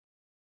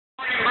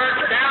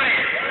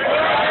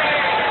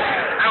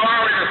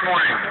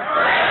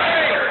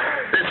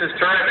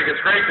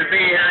It's great to be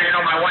here. You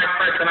know, my wife,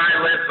 Chris, and I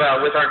live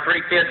with our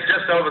 3 kids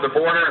just over the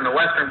border in the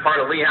western part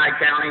of Lehigh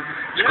County.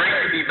 It's great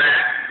to be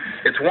back.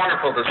 It's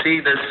wonderful to see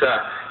this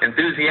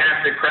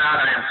enthusiastic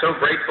crowd. I am so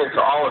grateful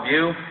to all of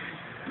you.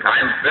 I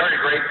am very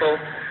grateful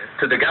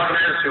to the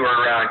governors who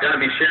are going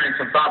to be sharing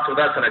some thoughts with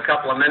us in a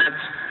couple of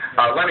minutes.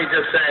 Let me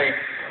just say,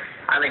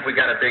 I think we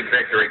got a big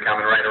victory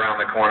coming right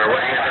around the corner. What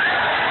do you think?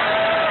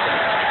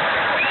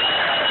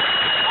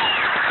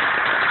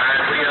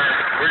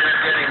 We're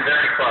getting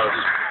very close.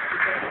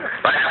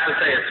 But I have to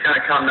say, it's going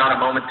to come not a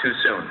moment too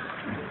soon.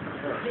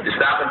 You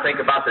stop and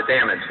think about the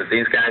damage that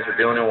these guys are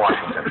doing in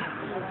Washington.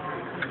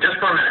 Just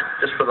for a minute,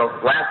 just for the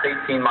last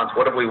 18 months,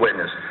 what have we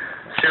witnessed?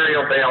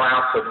 Serial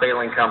bailouts of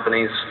failing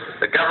companies,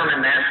 the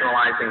government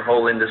nationalizing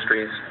whole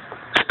industries,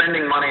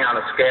 spending money on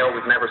a scale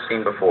we've never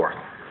seen before,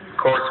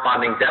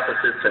 corresponding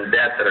deficits and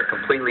debt that are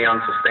completely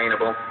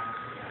unsustainable.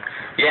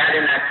 You add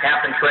in that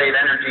cap-and-trade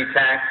energy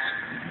tax,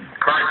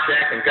 card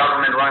check, and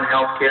government-run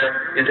health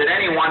care. Is it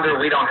any wonder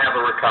we don't have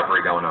a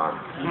recovery going on?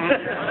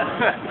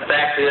 The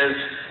fact is,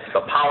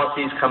 the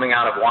policies coming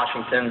out of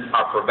Washington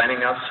are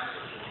preventing us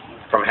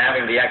from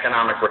having the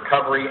economic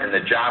recovery and the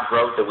job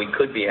growth that we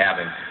could be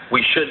having, we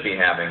should be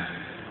having.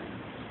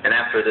 And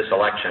after this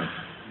election,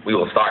 we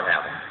will start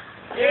having.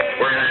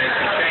 We're going to make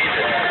some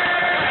changes.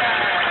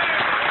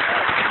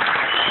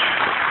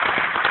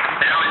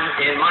 Now,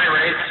 in my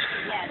race,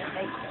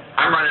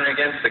 I'm running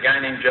against a guy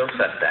named Joe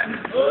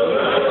Sestak.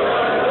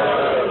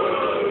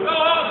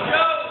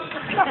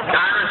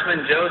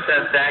 Congressman Joe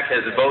Sestak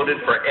has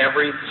voted for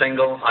every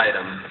single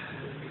item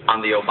on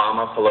the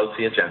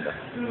Obama-Pelosi agenda.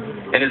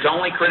 And his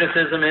only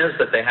criticism is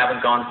that they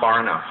haven't gone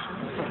far enough.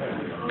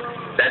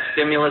 That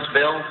stimulus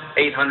bill,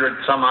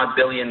 $800-some-odd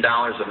billion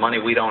of money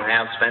we don't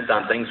have spent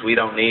on things we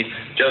don't need,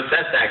 Joe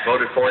Sestak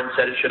voted for it and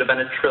said it should have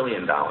been $1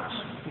 trillion.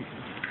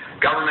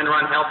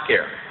 Government-run health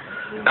care.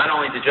 Not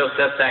only did Joe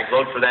Sestak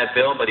vote for that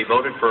bill, but he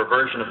voted for a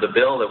version of the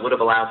bill that would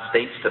have allowed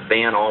states to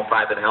ban all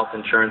private health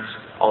insurance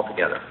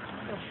altogether.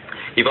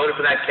 He voted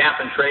for that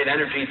cap-and-trade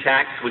energy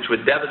tax, which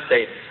would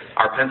devastate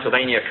our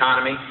Pennsylvania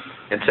economy,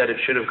 and said it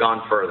should have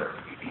gone further.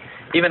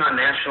 Even on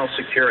national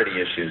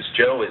security issues,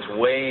 Joe is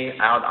way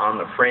out on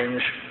the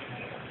fringe,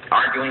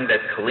 arguing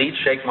that Khalid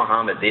Sheikh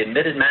Mohammed, the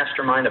admitted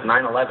mastermind of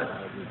 9/11,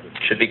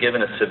 should be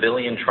given a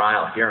civilian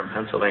trial here in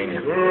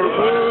Pennsylvania.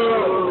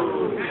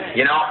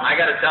 You know, I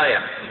got to tell you,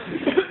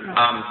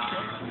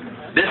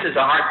 this is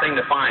a hard thing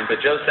to find,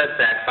 but Joe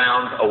Sestak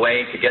found a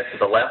way to get to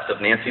the left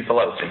of Nancy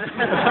Pelosi.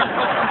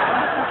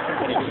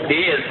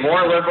 He is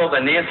more liberal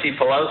than Nancy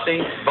Pelosi,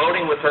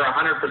 voting with her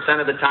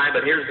 100% of the time,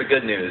 but here's the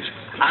good news.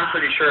 I'm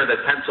pretty sure that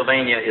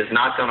Pennsylvania is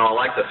not going to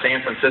elect a San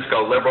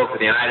Francisco liberal to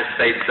the United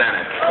States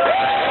Senate.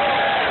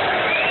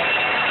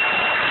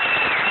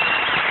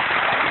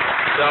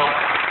 So,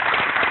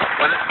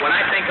 when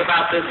I think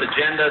about this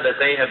agenda that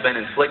they have been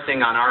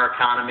inflicting on our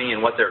economy and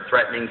what they're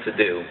threatening to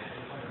do,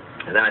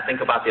 and then I think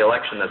about the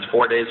election that's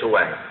 4 days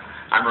away,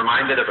 I'm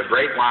reminded of a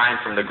great line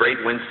from the great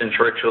Winston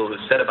Churchill who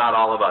said about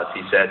all of us,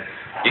 he said,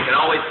 "You can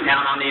always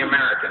count on the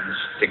Americans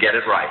to get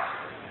it right."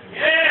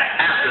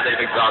 After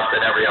they've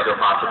exhausted every other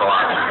possible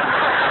option.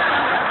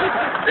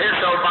 This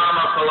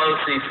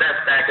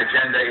Obama-Pelosi-Sestak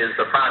agenda is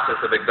the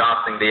process of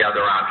exhausting the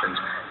other options.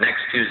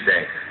 Next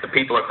Tuesday, the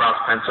people across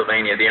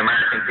Pennsylvania, the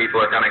American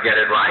people, are going to get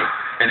it right,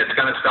 and it's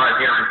going to start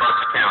here in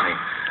Bucks County.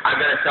 I've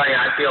got to tell you,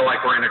 I feel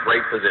like we're in a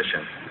great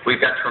position.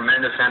 We've got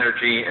tremendous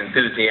energy,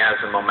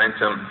 enthusiasm,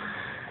 momentum.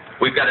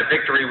 We've got a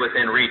victory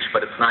within reach,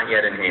 but it's not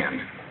yet in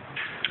hand.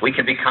 We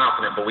can be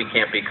confident, but we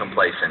can't be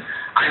complacent.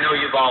 I know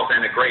you've all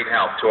been a great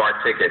help to our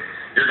ticket.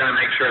 You're going to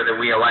make sure that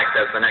we elect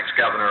as the next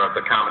governor of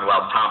the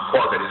Commonwealth, Tom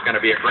Corbett, who's going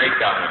to be a great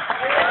governor.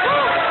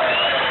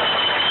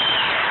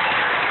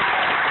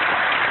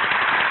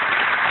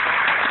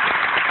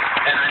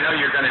 And I know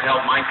you're going to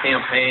help my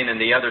campaign and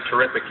the other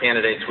terrific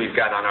candidates we've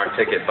got on our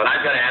ticket, but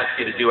I've got to ask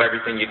you to do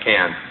everything you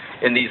can.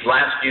 In these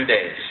last few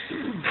days,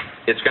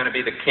 it's going to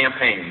be the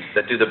campaigns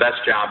that do the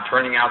best job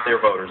turning out their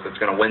voters that's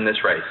going to win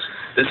this race.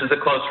 This is a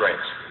close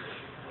race.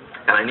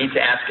 And I need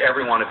to ask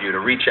every one of you to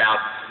reach out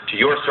to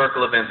your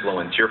circle of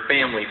influence, your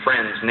family,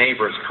 friends,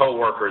 neighbors,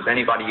 co-workers,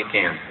 anybody you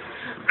can.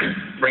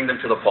 Bring them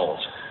to the polls.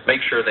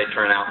 Make sure they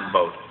turn out and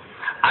vote.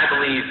 I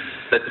believe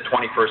that the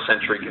 21st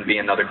century can be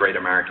another great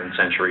American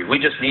century. We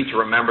just need to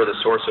remember the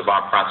source of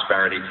our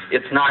prosperity.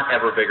 It's not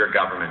ever bigger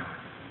government.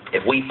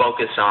 If we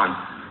focus on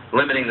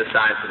limiting the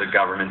size of the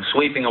government,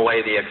 sweeping away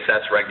the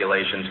excess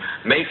regulations,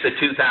 make the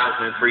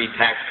 2003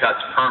 tax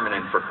cuts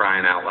permanent, for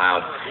crying out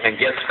loud, and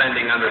get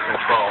spending under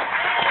control,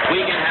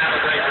 we can have a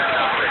great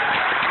recovery.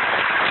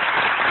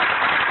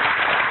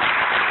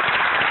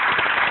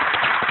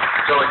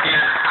 So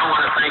again, I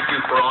want to thank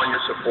you for all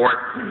your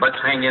support. Let's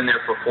hang in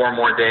there for 4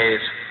 more days.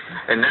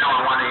 And now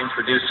I want to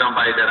introduce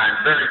somebody that I'm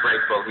very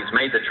grateful. He's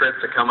made the trip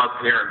to come up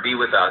here and be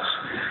with us.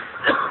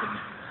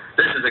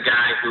 This is a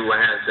guy who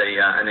has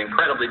an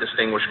incredibly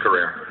distinguished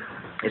career.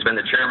 He's been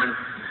the chairman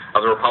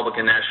of the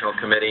Republican National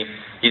Committee.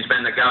 He's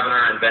been the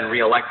governor and been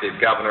reelected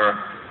governor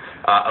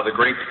of the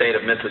great state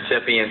of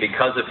Mississippi, and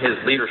because of his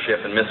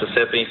leadership in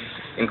Mississippi,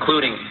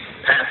 including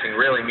passing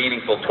really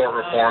meaningful tort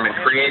reform and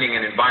creating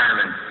an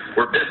environment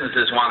where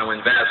businesses want to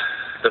invest,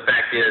 the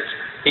fact is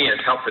he has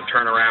helped to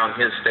turn around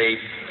his state.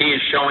 He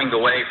is showing the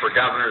way for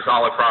governors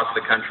all across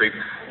the country.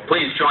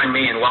 Please join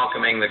me in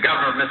welcoming the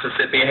governor of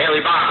Mississippi,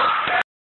 Haley Barbour.